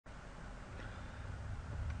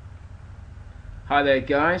Hi there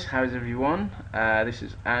guys, how's everyone? This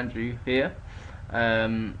is Andrew here.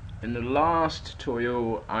 In the last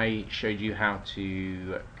tutorial I showed you how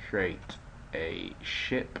to create a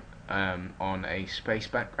ship on a space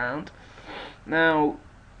background. Now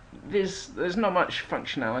there's not much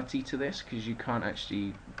functionality to this because you can't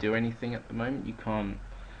actually do anything at the moment. You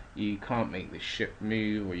can't make the ship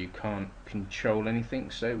move, or you can't control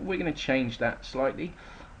anything, so we're going to change that slightly.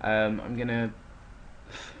 I'm going to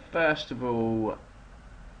First of all,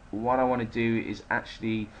 what I want to do is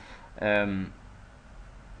actually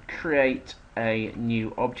create a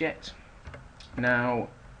new object. Now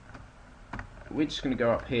we're just going to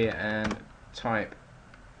go up here and type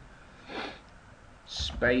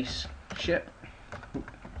spaceship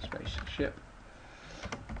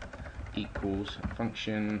equals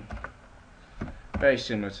function, very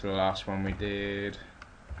similar to the last one we did.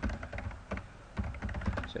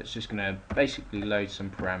 So it's just going to basically load some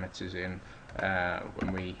parameters in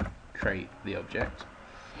when we create the object.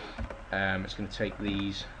 It's going to take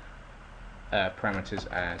these parameters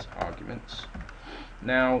as arguments.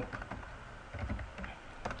 Now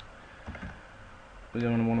we're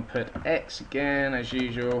going to want to put x again as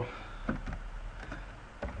usual.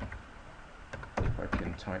 If I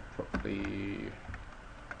can type properly,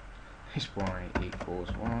 this y equals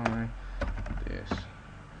y, this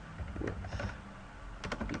width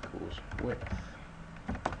equals width.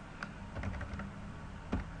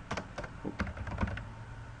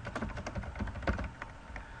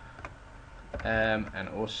 And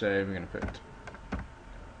also we're going to put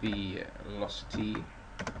the velocity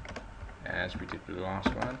as we did with the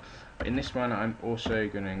last one. But in this one I'm also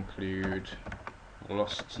going to include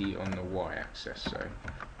velocity on the y-axis, so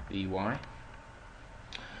Vy.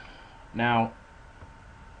 Now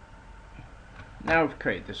we've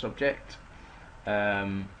created this object.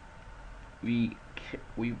 When we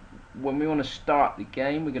want to start the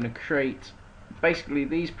game, we're going to create basically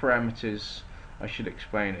these parameters. I should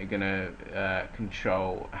explain, are going to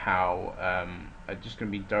control how are just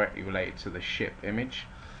going to be directly related to the ship image.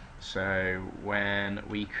 So when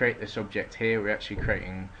we create this object here, we're actually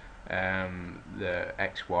creating the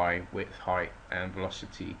x, y, width, height, and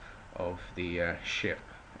velocity of the ship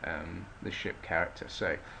character.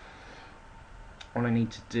 So all I need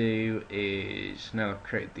to do is, now that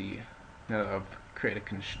I've created a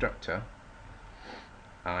constructor,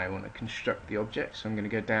 I want to construct the object. So I'm going to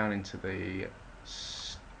go down into the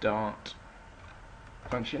start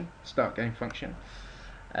game function.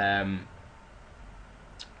 I'm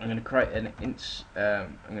going to create an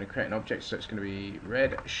object, so it's going to be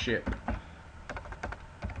red ship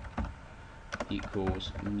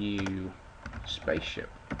equals new spaceship.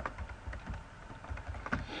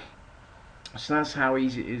 So that's how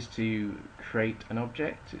easy it is to create an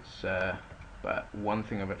object. But one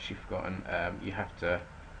thing I've actually forgotten, you have to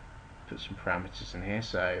put some parameters in here.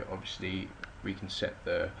 So obviously we can set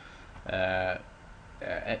the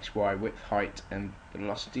x, y, width, height, and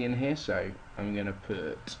velocity in here. So I'm going to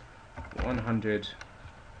put 100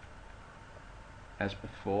 as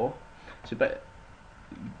before. So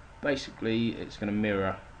basically it's going to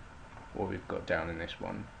mirror what we've got down in this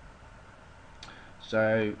one.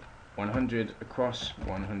 So 100 across,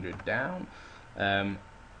 100 down,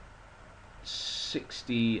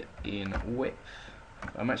 60 in width.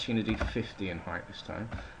 I'm actually going to do 50 in height this time.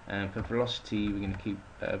 And for velocity, we're going to keep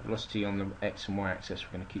velocity on the x and y axis.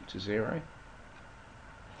 We're going to keep to 0.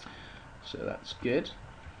 So that's good.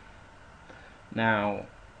 Now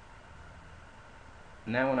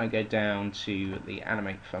when I go down to the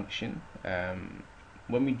animate function,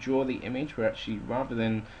 when we draw the image, we're actually, rather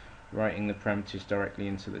than writing the parameters directly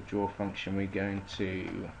into the draw function, we're going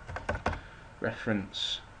to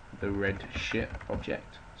reference the red ship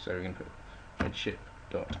object. So we're going to put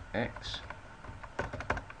redship.x,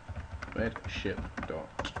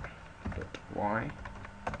 redship.y,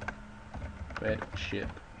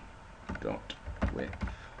 redship.width,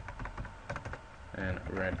 and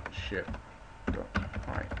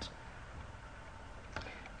redship.height.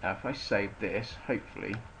 Now if I save this,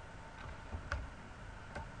 hopefully,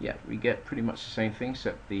 yeah, we get pretty much the same thing,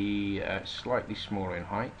 except the slightly smaller in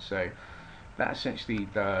height. So that essentially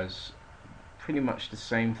does pretty much the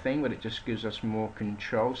same thing, but it just gives us more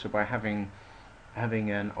control. So by having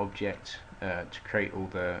an object to create all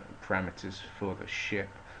the parameters for the ship,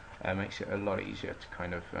 makes it a lot easier to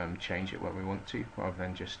kind of change it when we want to, rather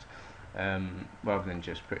than just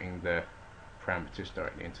putting the parameters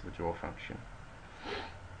directly into the draw function.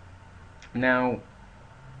 Now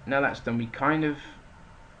that's done, we kind of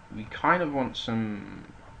want some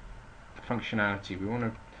functionality. We want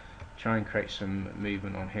to try and create some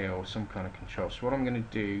movement on here, or some kind of control. So what I'm going to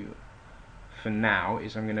do for now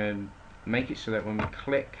is I'm going to make it so that when we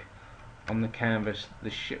click on the canvas the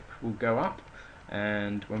ship will go up,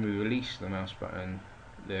 and when we release the mouse button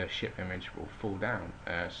the ship image will fall down.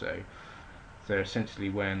 So essentially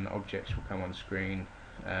when objects will come on screen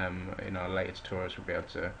in our later tutorials we'll be able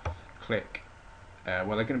to click,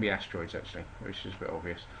 well they're going to be asteroids actually, which is a bit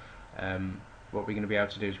obvious. What we're going to be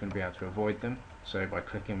able to do is we're going to be able to avoid them. So by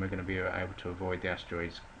clicking we're going to be able to avoid the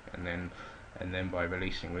asteroids, and then by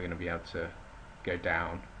releasing we're going to be able to go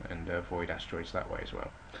down and avoid asteroids that way as well.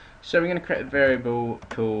 So we're going to create a variable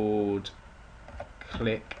called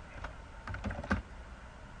click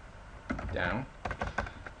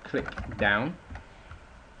down.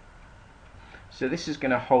 So this is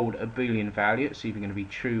going to hold a Boolean value. It's either going to be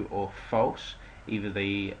true or false. Either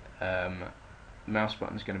the mouse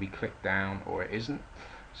button is going to be clicked down or it isn't.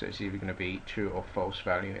 So it's either going to be true or false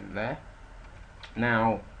value in there.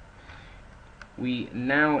 Now we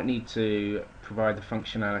need to provide the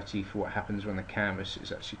functionality for what happens when the canvas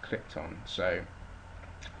is actually clicked on. So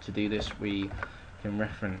to do this we can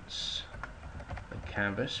reference the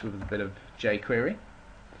canvas with a bit of jQuery,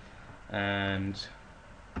 and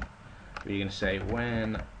we're going to say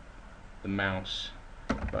when the mouse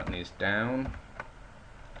button is down,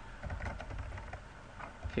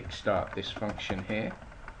 kickstart this function here,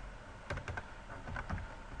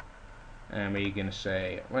 and we're going to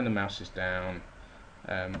say when the mouse is down,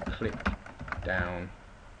 click down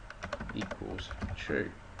equals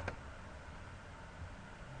true.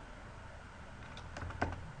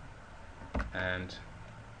 And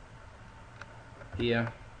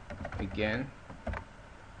here again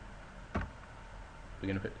we're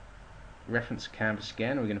going to put reference canvas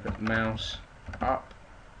again. We're going to put mouse up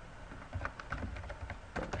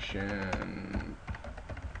function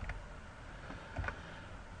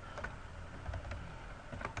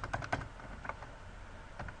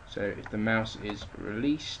so if the mouse is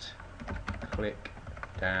released, click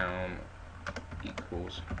down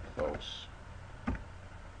equals false.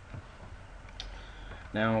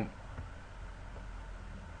 Now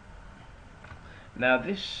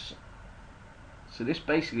this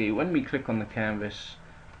basically, when we click on the canvas,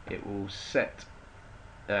 it will set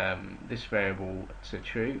this variable to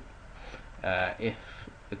true. If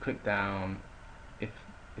the click down, if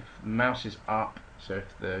the mouse is up, so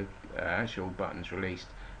if the actual button's released,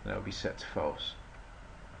 then it will be set to false.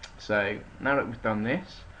 So now that we've done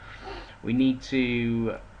this, we need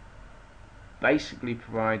to basically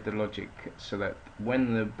provide the logic so that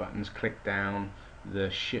when the button's clicked down,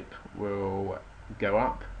 the ship will go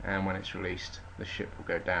up, and when it's released, the ship will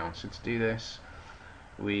go down. So to do this,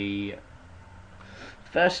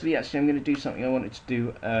 firstly, actually, I'm going to do something I wanted to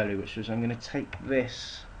do earlier, which was I'm going to take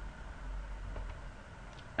this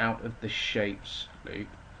out of the shapes loop.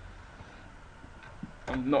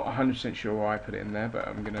 I'm not 100% sure why I put it in there, but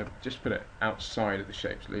I'm going to just put it outside of the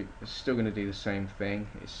shapes loop. It's still going to do the same thing.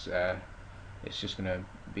 It's just going to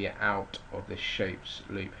be out of this shapes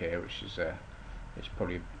loop here, which is it's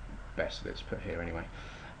probably best that it's put here anyway.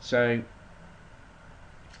 So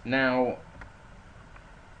now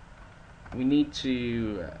we need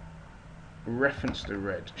to reference the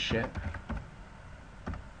red ship,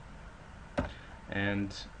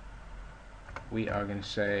 and we are going to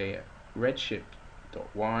say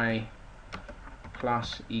redship.y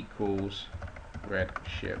plus equals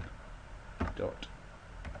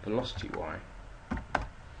redship.velocity_y.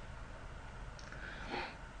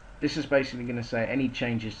 This is basically going to say any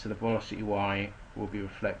changes to the velocity y will be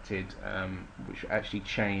reflected, which actually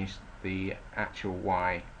change the actual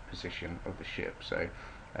y position of the ship. So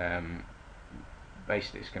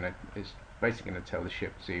basically it's basically going to tell the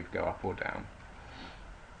ship to either go up or down.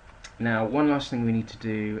 Now one last thing we need to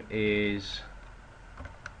do is,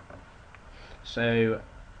 so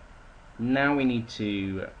now we need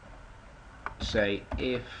to say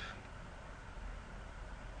if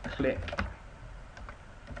click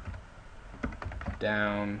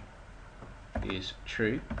down is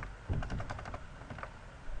true,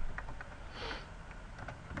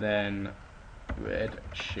 then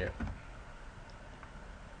redship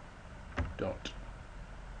dot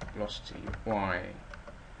velocity y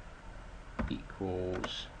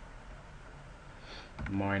equals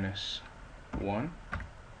 -1.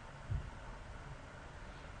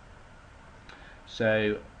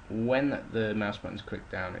 So when the mouse button's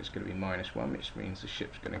clicked down, it's going to be -1, which means the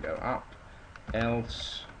ship's going to go up.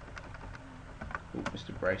 Else, oh,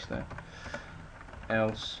 Mr. Brace there.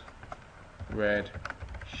 Else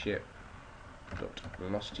redship dot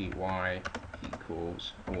velocity y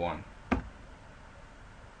equals 1.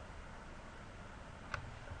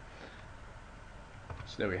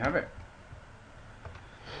 So there we have it.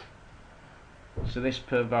 So this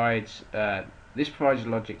provides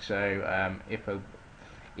logic. So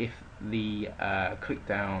if the click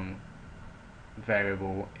down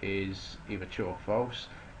variable is either true or false,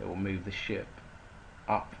 it will move the ship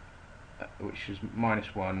up, which is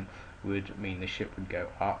 -1 would mean the ship would go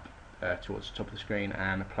up towards the top of the screen,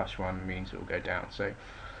 and a +1 means it will go down. So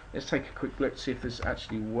let's take a quick look to see if this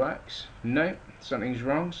actually works. No, something's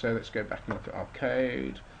wrong, so let's go back and look at our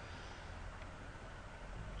code.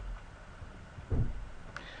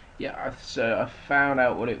 Yeah, so I found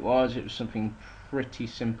out what it was. It was something pretty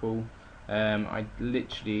simple. I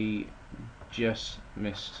literally just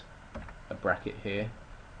missed a bracket here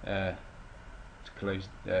to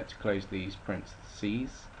close these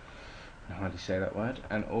parentheses. I can hardly say that word.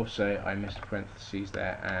 And also I missed a parentheses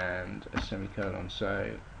there and a semicolon.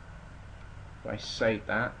 So if I save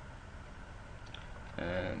that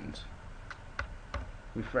and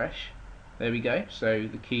refresh, there we go. So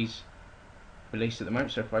the key's released at the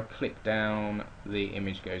moment. So if I click down, the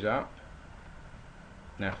image goes up.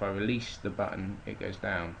 Now if I release the button, it goes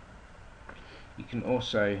down. You can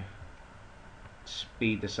also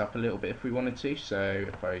speed this up a little bit if we wanted to. So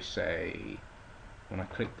if I say, when I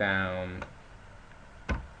click down,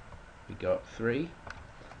 we go up 3,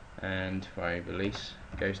 and if I release,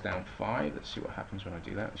 it goes down 5. Let's see what happens when I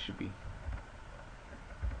do that. It should be,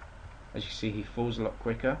 as you see, he falls a lot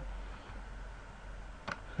quicker.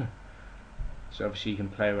 So obviously you can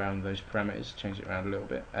play around with those parameters, change it around a little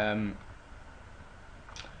bit.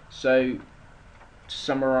 So to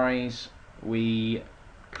summarize, we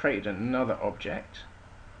created another object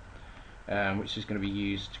which is going to be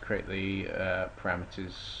used to create the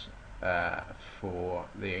parameters for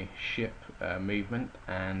the ship movement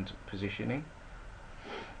and positioning.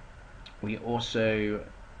 We also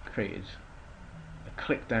created a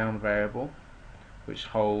click down variable which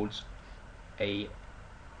holds a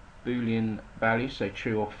Boolean value, so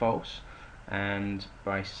true or false, and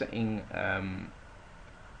by setting an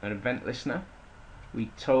event listener,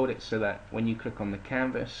 we told it so that when you click on the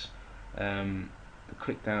canvas, the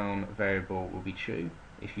click down variable will be true.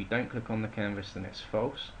 If you don't click on the canvas, then it's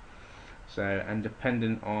false. So, and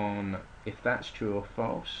dependent on if that's true or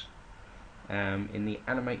false, in the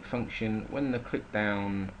animate function, when the click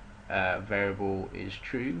down variable is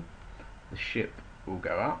true, the ship will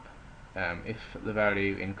go up. If the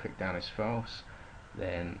value in click down is false,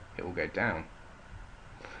 then it will go down.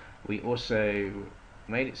 We also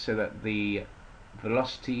made it so that the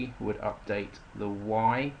velocity would update the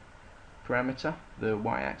y parameter, the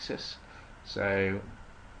y-axis. So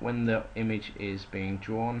when the image is being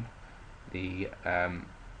drawn, the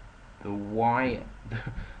y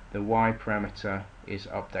parameter is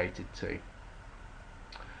updated too.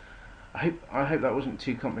 I hope that wasn't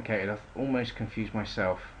too complicated. I've almost confused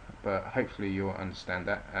myself, but hopefully you'll understand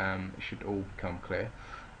that. It should all become clear.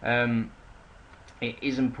 It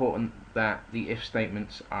is important that the if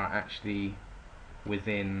statements are actually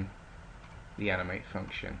within the animate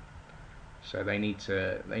function, so they need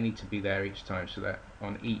to be there each time, so that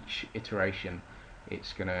on each iteration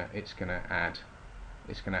it's gonna add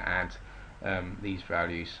these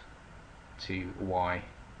values to y.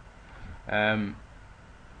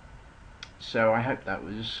 So I hope that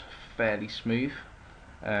was fairly smooth.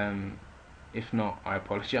 If not, I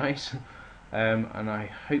apologise. And I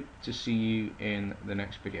hope to see you in the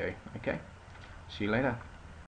next video. Okay, see you later.